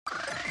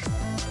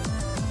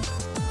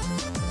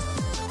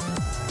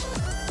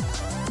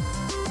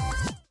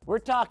We're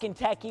talking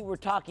techie, we're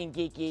talking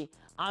geeky.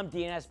 I'm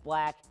DNS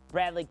Black,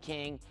 Bradley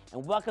King,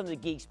 and welcome to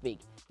Geek Speak.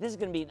 This is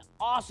gonna be an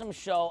awesome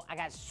show. I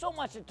got so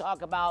much to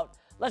talk about.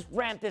 Let's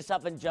ramp this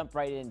up and jump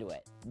right into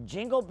it.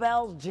 Jingle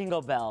bells,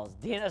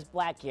 DNS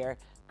Black here.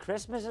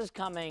 Christmas is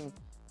coming,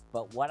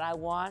 but what I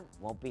want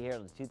won't be here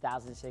until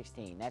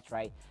 2016. That's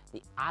right,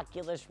 the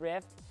Oculus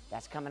Rift,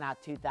 that's coming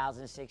out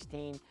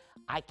 2016.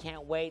 I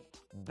can't wait.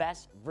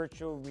 Best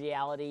virtual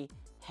reality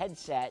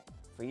headset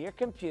for your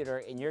computer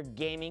and your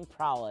gaming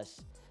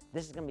prowess.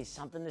 This is gonna be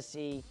something to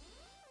see.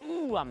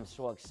 Ooh, I'm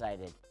so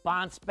excited.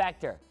 Bon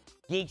Spector,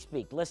 Geek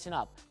Speak, listen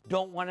up.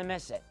 Don't wanna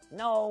miss it.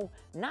 No,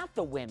 not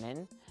the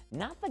women,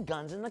 not the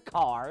guns in the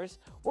cars.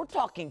 We're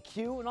talking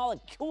Q and all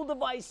the cool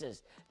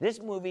devices.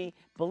 This movie,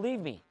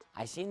 believe me,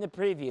 I seen the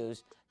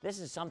previews. This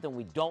is something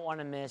we don't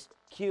wanna miss.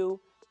 Q,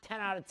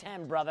 10 out of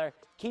 10, brother.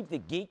 Keep the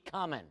geek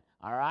coming,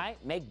 all right?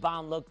 Make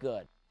Bond look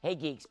good. Hey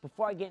geeks,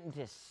 before I get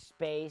into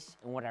space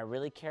and what I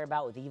really care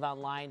about with EVE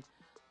Online,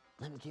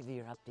 let me give you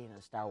your update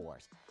on Star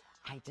Wars.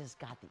 I just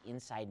got the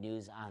inside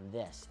news on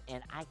this,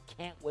 and I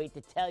can't wait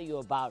to tell you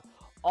about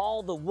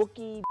all the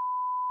Wookiee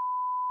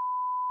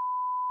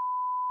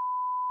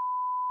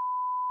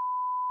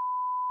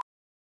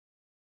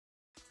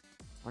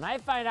When I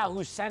find out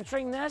who's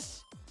censoring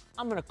this,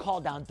 I'm gonna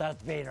call down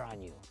Darth Vader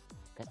on you,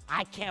 because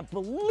I can't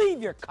believe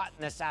you're cutting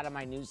this out of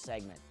my news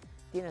segment.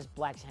 DNS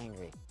Black's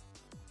hangry.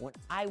 When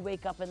I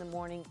wake up in the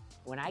morning,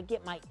 when I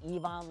get my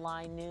EVE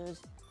Online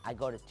news, I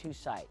go to two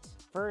sites.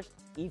 First,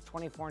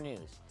 EVE24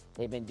 News.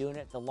 They've been doing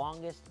it the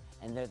longest,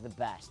 and they're the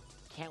best.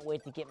 Can't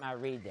wait to get my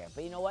read there.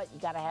 But you know what? You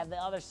gotta have the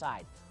other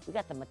side. We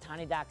got the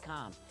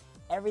Matani.com.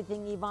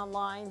 Everything EVE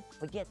Online,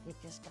 but yet we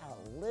just got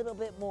a little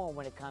bit more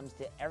when it comes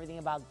to everything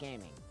about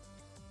gaming.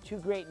 Two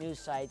great news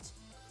sites.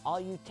 All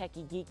you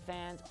techie geek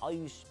fans, all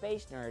you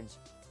space nerds,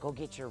 go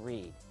get your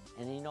read.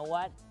 And you know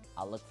what?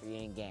 I'll look for you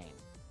in game.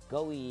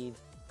 Go EVE,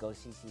 go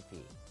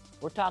CCP.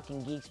 We're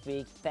talking Geek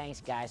Speak.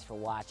 Thanks guys for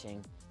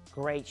watching.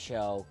 Great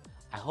show.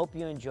 I hope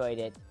you enjoyed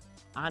it.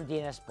 I'm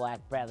DNS Black,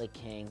 Bradley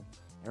King.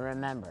 And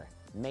remember,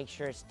 make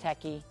sure it's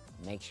techie,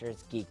 make sure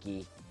it's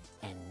geeky,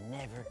 and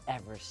never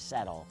ever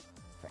settle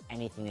for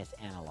anything that's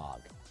analog.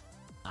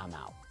 I'm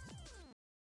out.